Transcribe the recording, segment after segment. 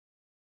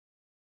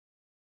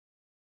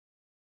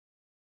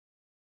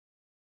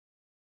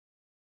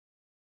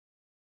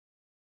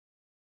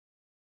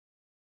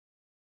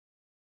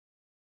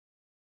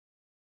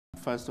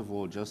first of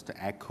all, just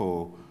to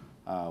echo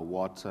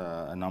what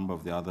a number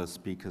of the other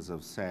speakers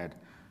have said,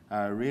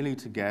 really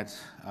to get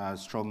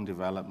strong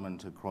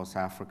development across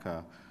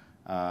Africa,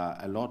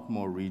 a lot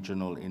more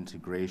regional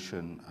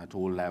integration at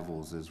all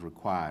levels is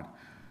required.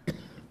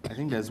 I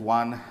think there's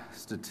one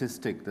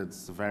statistic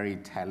that's very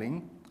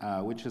telling,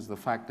 which is the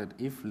fact that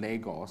if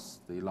Lagos,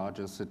 the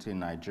largest city in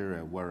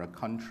Nigeria, were a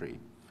country,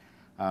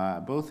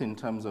 both in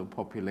terms of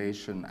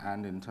population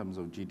and in terms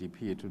of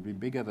GDP, it would be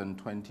bigger than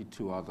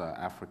 22 other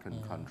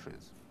African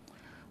countries.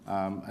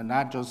 And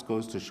that just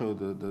goes to show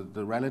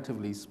the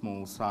relatively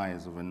small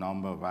size of a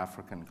number of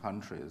African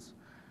countries,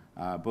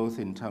 both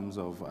in terms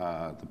of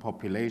the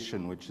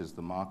population, which is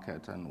the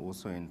market, and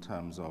also in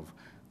terms of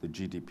the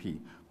GDP.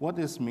 What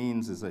this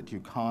means is that you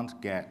can't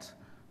get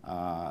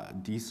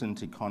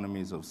decent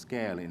economies of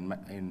scale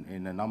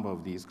in a number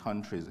of these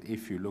countries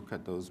if you look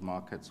at those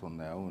markets on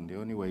their own. The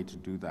only way to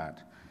do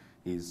that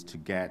is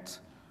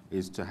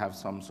to have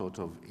some sort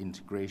of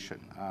integration.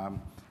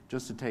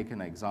 Just to take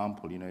an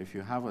example, if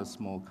you have a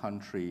small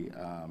country,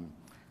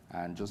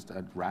 and just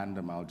at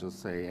random, I'll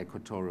just say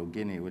Equatorial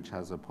Guinea, which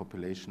has a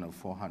population of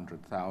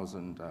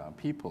 400,000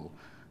 people,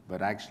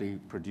 but actually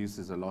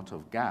produces a lot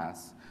of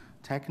gas,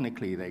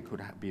 technically they could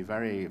be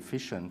very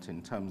efficient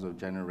in terms of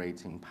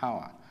generating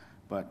power.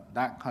 But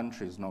that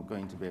country is not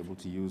going to be able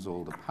to use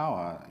all the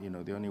power.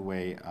 The only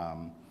way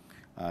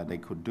they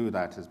could do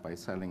that is by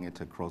selling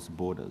it across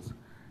borders.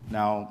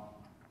 Now,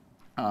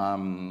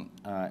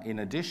 in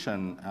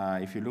addition,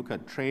 if you look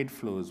at trade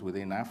flows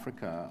within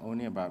Africa,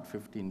 only about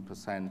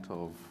 15%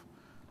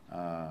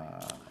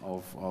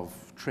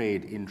 of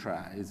trade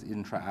is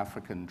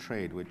intra-African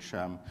trade, which,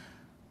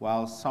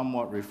 while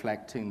somewhat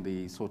reflecting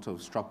the sort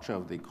of structure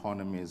of the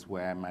economies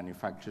where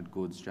manufactured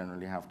goods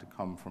generally have to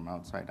come from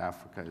outside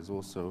Africa, is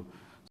also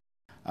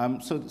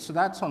so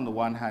that's on the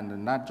one hand,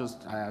 and I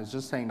was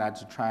just saying that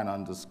to try and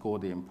underscore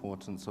the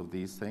importance of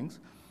these things.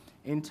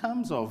 In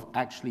terms of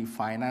actually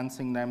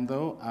financing them,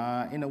 though,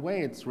 in a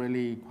way it's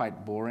really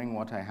quite boring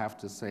what I have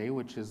to say,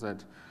 which is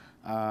that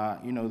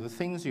the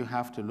things you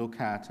have to look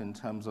at in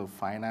terms of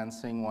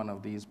financing one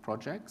of these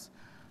projects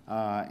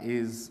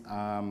is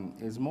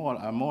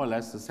more or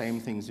less the same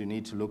things you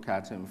need to look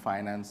at in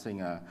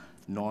financing a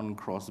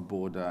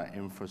non-cross-border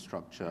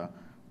infrastructure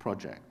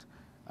project.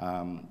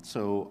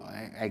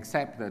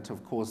 Except that,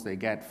 of course, they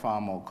get far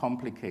more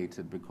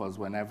complicated because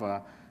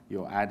whenever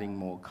you're adding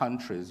more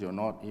countries, you're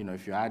not,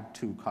 if you add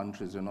 2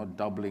 countries, you're not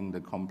doubling the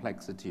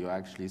complexity, you're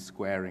actually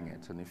squaring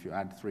it. And if you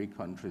add 3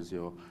 countries,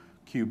 you're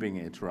cubing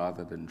it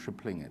rather than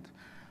tripling it.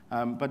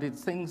 But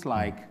it's things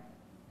like,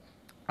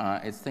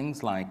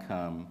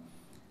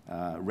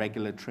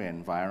 regulatory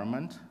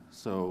environment.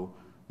 So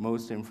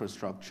most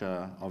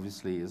infrastructure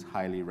obviously is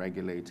highly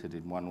regulated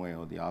in one way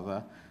or the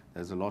other.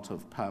 There's a lot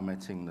of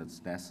permitting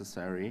that's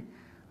necessary.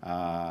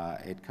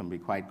 It can be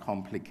quite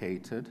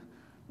complicated.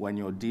 When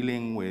you're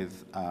dealing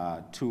with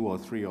 2 or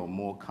 3 or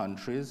more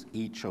countries,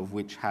 each of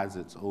which has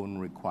its own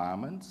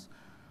requirements,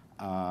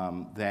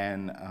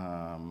 then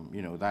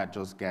that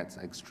just gets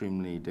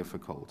extremely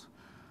difficult.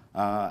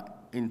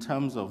 In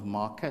terms of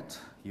market,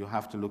 you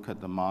have to look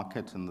at the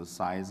market and the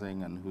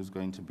sizing and who's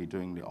going to be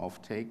doing the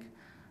offtake.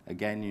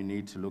 Again, you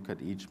need to look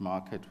at each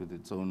market with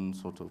its own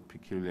sort of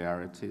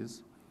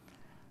peculiarities.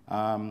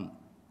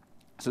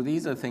 So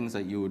these are things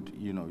that you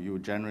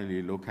would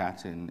generally look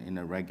at in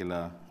a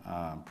regular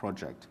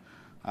project.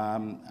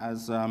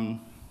 As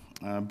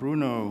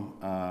Bruno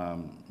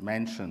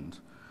mentioned,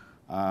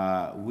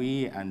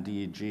 we and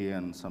DEG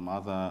and some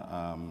other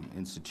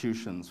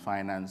institutions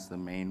finance the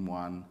main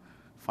one,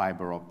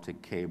 fiber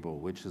optic cable,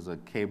 which is a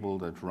cable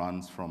that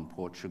runs from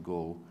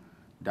Portugal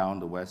down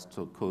the west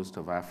coast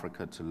of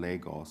Africa to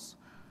Lagos.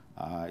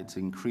 It's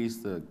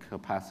increased the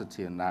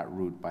capacity in that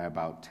route by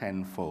about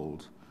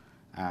 10-fold.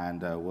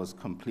 And was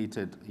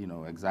completed,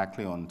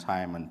 exactly on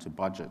time and to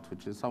budget,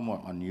 which is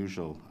somewhat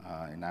unusual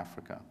in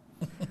Africa.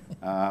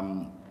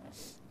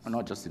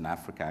 Not just in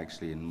Africa,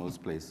 actually, in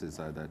most places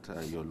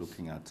that you're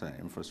looking at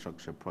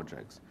infrastructure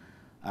projects.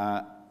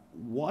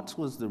 What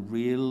was the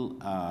real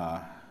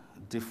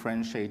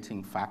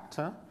differentiating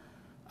factor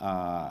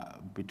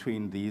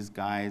between these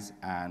guys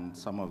and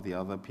some of the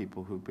other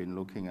people who've been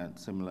looking at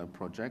similar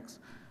projects?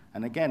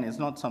 And again, it's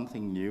not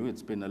something new.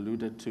 It's been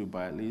alluded to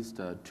by at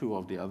least 2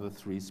 of the other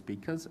 3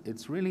 speakers.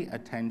 It's really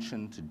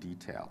attention to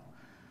detail.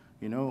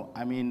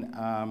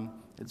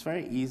 It's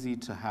very easy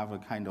to have a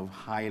kind of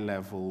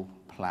high-level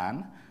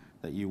plan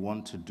that you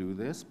want to do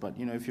this. But,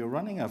 if you're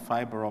running a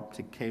fiber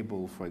optic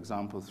cable, for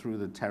example, through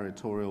the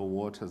territorial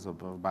waters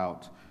of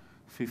about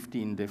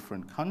 15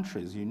 different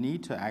countries, you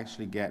need to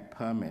actually get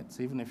permits.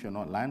 Even if you're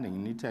not landing,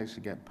 you need to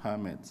actually get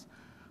permits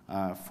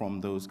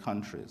from those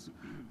countries.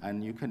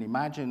 And you can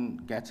imagine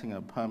getting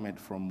a permit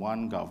from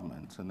one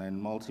government and then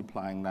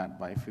multiplying that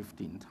by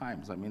 15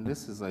 times.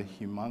 This is a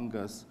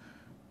humongous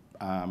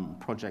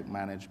project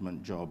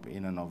management job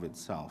in and of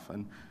itself.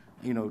 And,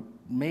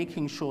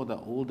 making sure that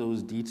all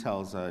those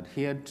details are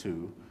adhered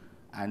to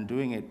and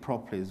doing it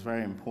properly is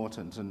very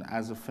important. And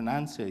as a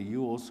financier,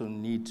 you also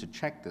need to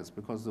check this,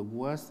 because the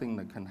worst thing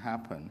that can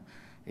happen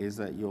is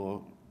that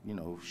your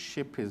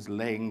ship is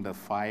laying the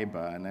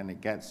fiber, and then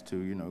it gets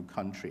to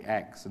country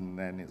X, and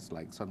then it's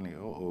like suddenly,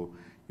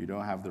 you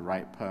don't have the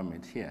right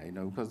permit here,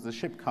 because the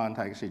ship can't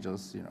actually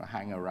just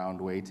hang around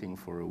waiting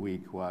for a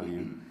week while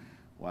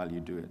you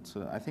do it.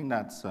 So I think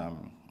that's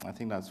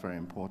very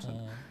important.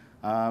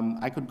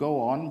 I could go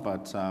on,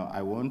 but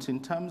I won't.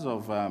 In terms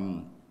of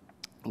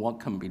what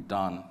can be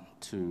done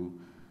to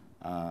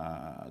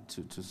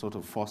sort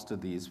of foster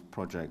these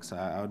projects,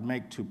 I would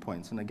make 2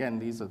 points. And again,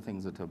 these are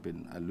things that have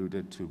been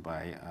alluded to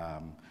by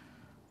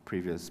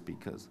previous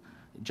speakers.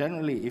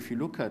 Generally, if you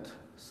look at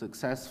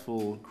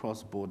successful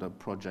cross-border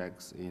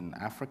projects in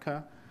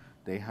Africa,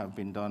 they have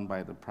been done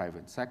by the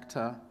private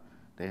sector.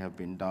 They have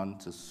been done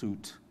to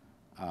suit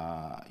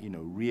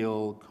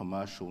real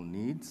commercial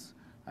needs.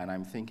 And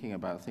I'm thinking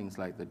about things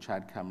like the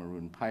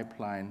Chad-Cameroon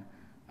pipeline,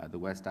 the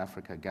West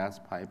Africa gas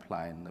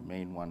pipeline, the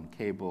main one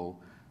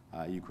cable.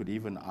 You could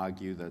even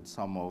argue that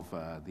some of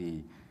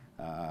the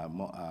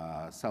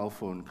cell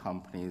phone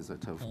companies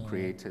that have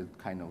created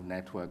kind of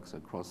networks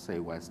across, say,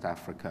 West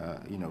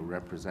Africa,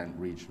 represent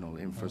regional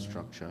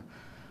infrastructure.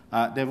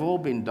 They've all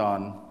been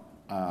done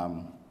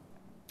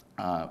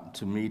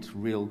to meet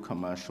real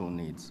commercial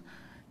needs.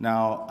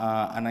 Now,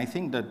 and I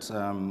think that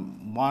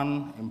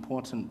one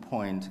important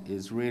point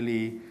is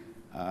really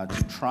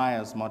to try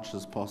as much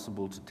as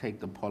possible to take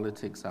the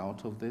politics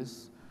out of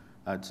this,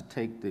 to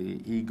take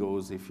the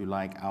egos, if you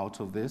like, out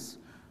of this,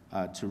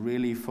 to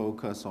really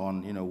focus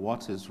on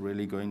what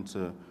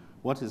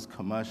is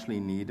commercially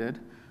needed.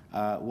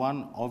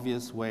 One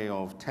obvious way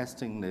of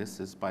testing this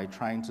is by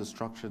trying to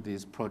structure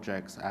these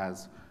projects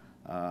as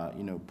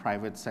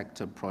private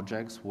sector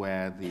projects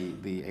where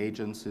the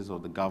agencies or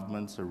the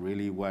governments are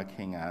really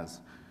working as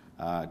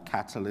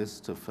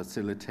catalysts to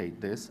facilitate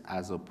this,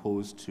 as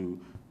opposed to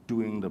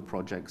doing the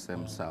projects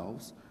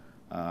themselves,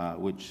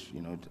 which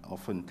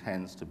often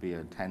tends to be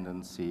a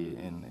tendency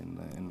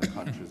in the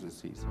countries we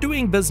see.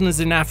 Doing business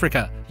in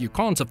Africa, you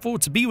can't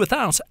afford to be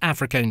without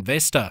Africa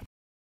Investor.